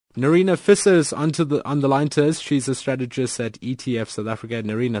Nerina Visser is on the line to us. She's a strategist at ETF South Africa.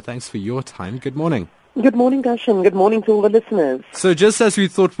 Nerina, thanks for your time. Good morning. Good morning, Darshan. Good morning to all the listeners. So just as we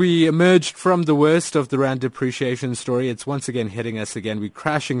thought we emerged from the worst of the rand depreciation story, it's once again hitting us again. We're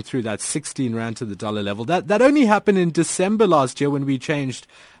crashing through that 16 rand to the dollar level. That only happened in December last year when we changed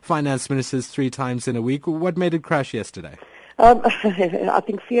finance ministers 3 times in a week. What made it crash yesterday? I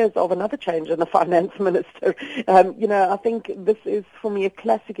think fears of another change in the finance minister. I think this is, for me, a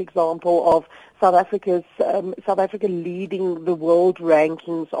classic example of South Africa leading the world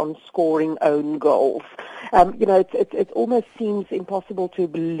rankings on scoring own goals. It almost seems impossible to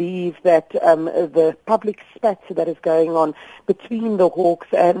believe that the public spat that is going on between the Hawks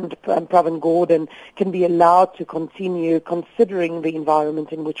and Pravin Gordhan can be allowed to continue, considering the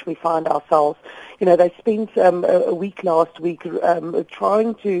environment in which we find ourselves. They spent a week last week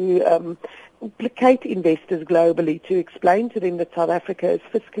trying to placate investors globally, to explain to them that South Africa is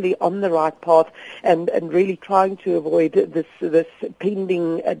fiscally on the right path and really trying to avoid this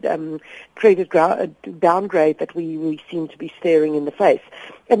pending credit downgrade that we seem to be staring in the face.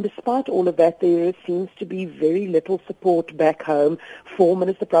 And despite all of that, there seems to be very little support back home for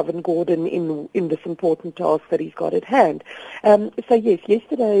Minister Pravin Gordhan in this important task that he's got at hand. So yes,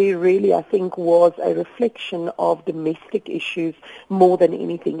 yesterday really I think was a reflection of domestic issues more than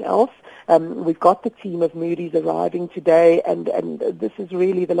anything else. We've got the team of Moody's arriving today, and this is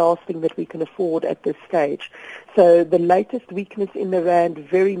really the last thing that we can afford at this stage. So the latest weakness in the rand,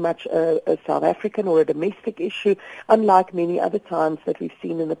 very much a South African or a domestic issue, unlike many other times that we've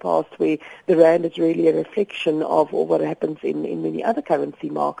seen in the past where the rand is really a reflection of what happens in many other currency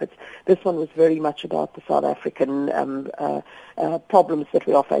markets. This one was very much about the South African problems that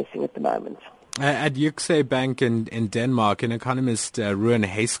we are facing at the moment. At Jyske Bank in Denmark, an economist, Ruan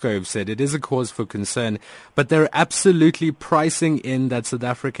Hayskov, said it is a cause for concern, but they're absolutely pricing in that South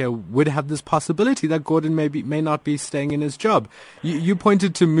Africa would have this possibility that Gordhan may not be staying in his job. You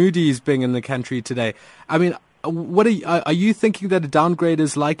pointed to Moody's being in the country today. I mean, what are you thinking that a downgrade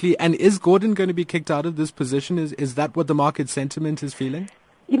is likely, and is Gordhan going to be kicked out of this position? Is that what the market sentiment is feeling?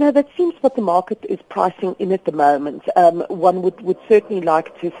 That seems what the market is pricing in at the moment. One would certainly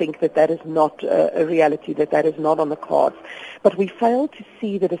like to think that is not a reality, that is not on the cards. But we fail to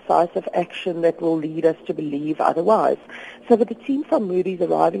see the decisive action that will lead us to believe otherwise. So with the team from Moody's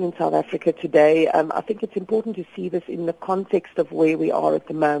arriving in South Africa today, I think it's important to see this in the context of where we are at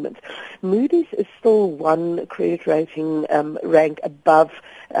the moment. Moody's is still one credit rating rank above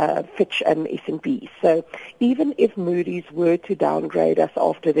Fitch and S&P. So even if Moody's were to downgrade us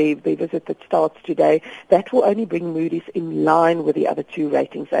after their visit that starts today, that will only bring Moody's in line with the other 2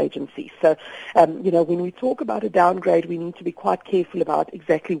 ratings agencies. So, when we talk about a downgrade, we need to be quite careful about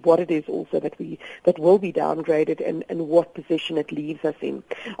exactly what it is also that will be downgraded and what position it leaves us in.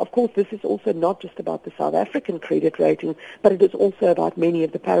 Of course, this is also not just about the South African credit rating, but it is also about many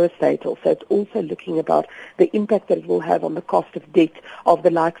of the parastatals. So it's also looking about the impact that it will have on the cost of debt of the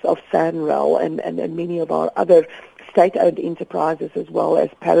likes of SANRAL and many of our other state-owned enterprises as well as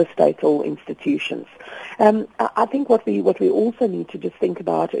parastatal institutions. I think what we also need to just think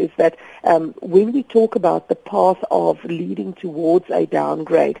about is that when we talk about the path of leading towards a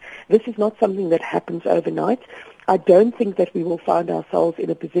downgrade, this is not something that happens overnight. I don't think that we will find ourselves in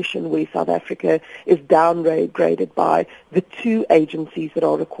a position where South Africa is downgraded by the 2 agencies that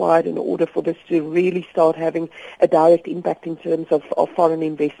are required in order for this to really start having a direct impact in terms of foreign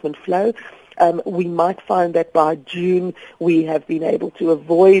investment flow. We might find that by June we have been able to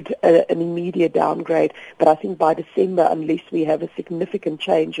avoid an immediate downgrade, but I think by December, unless we have a significant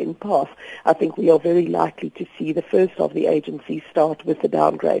change in path, I think we are very likely to see the first of the agencies start with the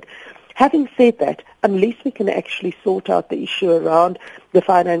downgrade. Having said that, unless we can actually sort out the issue around the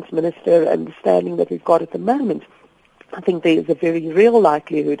finance minister and the standing that we've got at the moment, I think there is a very real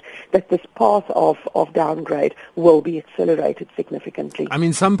likelihood that this path of downgrade will be accelerated significantly. I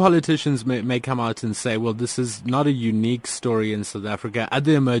mean, some politicians may come out and say, well, this is not a unique story in South Africa.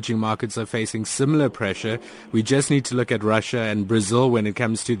 Other emerging markets are facing similar pressure. We just need to look at Russia and Brazil when it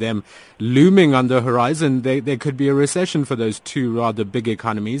comes to them looming on the horizon. There could be a recession for those 2 rather big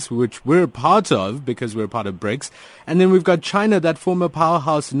economies, which we're part of because we're part of BRICS. And then we've got China, that former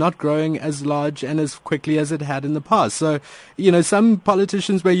powerhouse, not growing as large and as quickly as it had in the past. So, some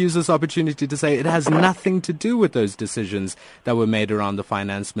politicians may use this opportunity to say it has nothing to do with those decisions that were made around the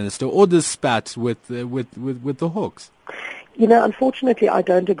finance minister or the spat with the Hawks. Unfortunately, I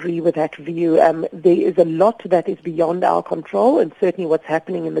don't agree with that view. There is a lot that is beyond our control, and certainly what's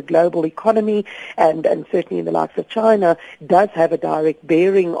happening in the global economy and certainly in the likes of China does have a direct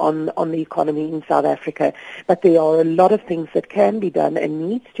bearing on the economy in South Africa. But there are a lot of things that can be done and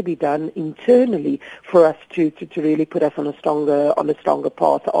needs to be done internally for us to really put us on a stronger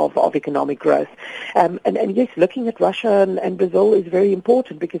path of economic growth. And yes, looking at Russia and Brazil is very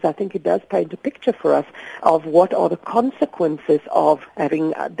important, because I think it does paint a picture for us of what are the consequences of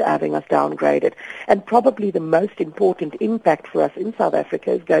having us downgraded. And probably the most important impact for us in South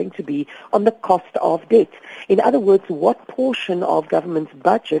Africa is going to be on the cost of debt. In other words, what portion of government's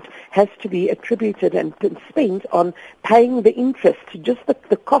budget has to be attributed and spent on paying the interest, just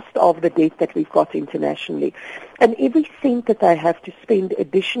the cost of the debt that we've got internationally. And every cent that they have to spend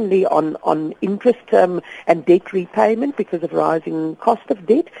additionally on interest and debt repayment because of rising cost of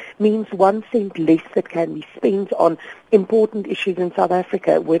debt means 1 cent less that can be spent on important issues in South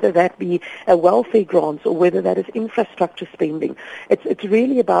Africa, whether that be welfare grants or whether that is infrastructure spending. It's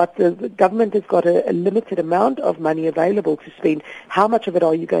really about the government has got a limited amount of money available to spend. How much of it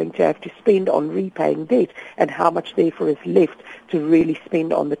are you going to have to spend on repaying debt, and how much therefore is left to really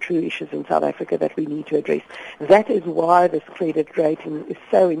spend on the true issues in South Africa that we need to address? That is why this credit rating is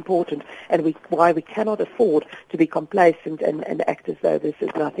so important, and why we cannot afford to be complacent and act as though this is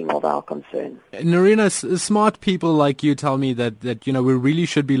nothing of our concern. Nerina, smart people like you tell me that we really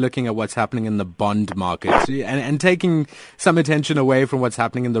should be looking at what's happening in the bond market and taking some attention away from what's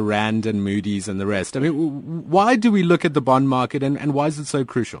happening in the Rand and Moody's and the rest. I mean, why do we look at the bond market, and why is it so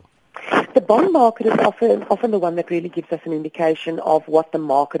crucial? The bond market is often the one that really gives us an indication of what the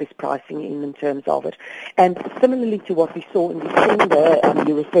market is pricing in terms of it. And similarly to what we saw in December,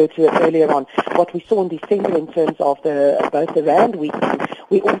 you referred to it earlier on, what we saw in December in terms of both the Rand weakening,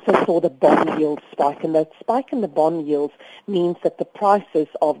 we also saw the bond yields spike. And that spike in the bond yields means that the prices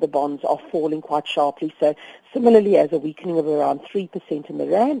of the bonds are falling quite sharply. So similarly, as a weakening of around 3% in the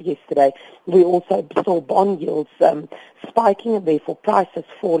Rand yesterday, we also saw bond yields spiking and therefore prices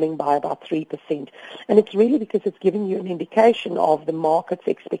falling by about 3%. And it's really because it's giving you an indication of the market's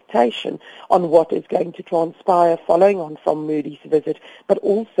expectation on what is going to transpire following on from Moody's visit, but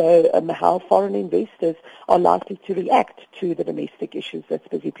also how foreign investors are likely to react to the domestic issues that's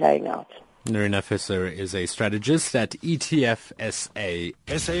busy playing out. Nerina Visser is a strategist at ETF SA.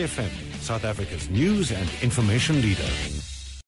 SAFM, South Africa's news and information leader.